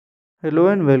Hello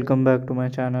and welcome back to my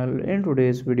channel. In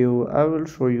today's video, I will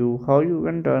show you how you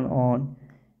can turn on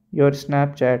your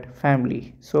Snapchat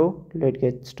family. So let's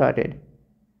get started.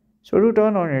 So to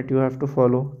turn on it, you have to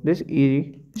follow this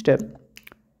easy step.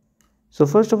 So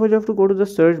first of all, you have to go to the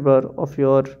search bar of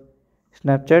your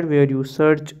Snapchat where you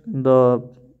search the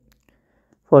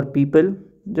for people.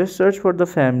 Just search for the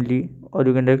family, or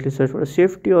you can directly search for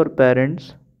safety or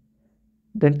parents.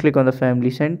 Then click on the family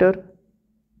center.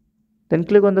 Then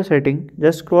click on the setting.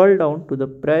 Just scroll down to the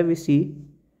privacy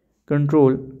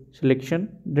control selection,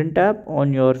 then tap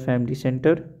on your family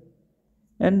center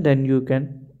and then you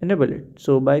can enable it.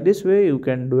 So by this way you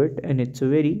can do it and it's a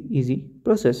very easy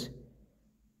process.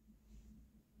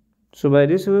 So by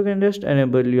this way you can just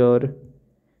enable your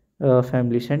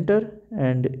family center,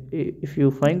 and if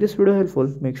you find this video helpful,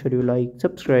 make sure you like,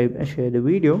 subscribe and share the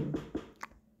video.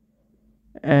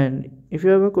 And if you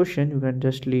have a question, you can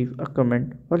just leave a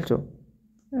comment also.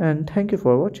 And thank you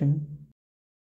for watching.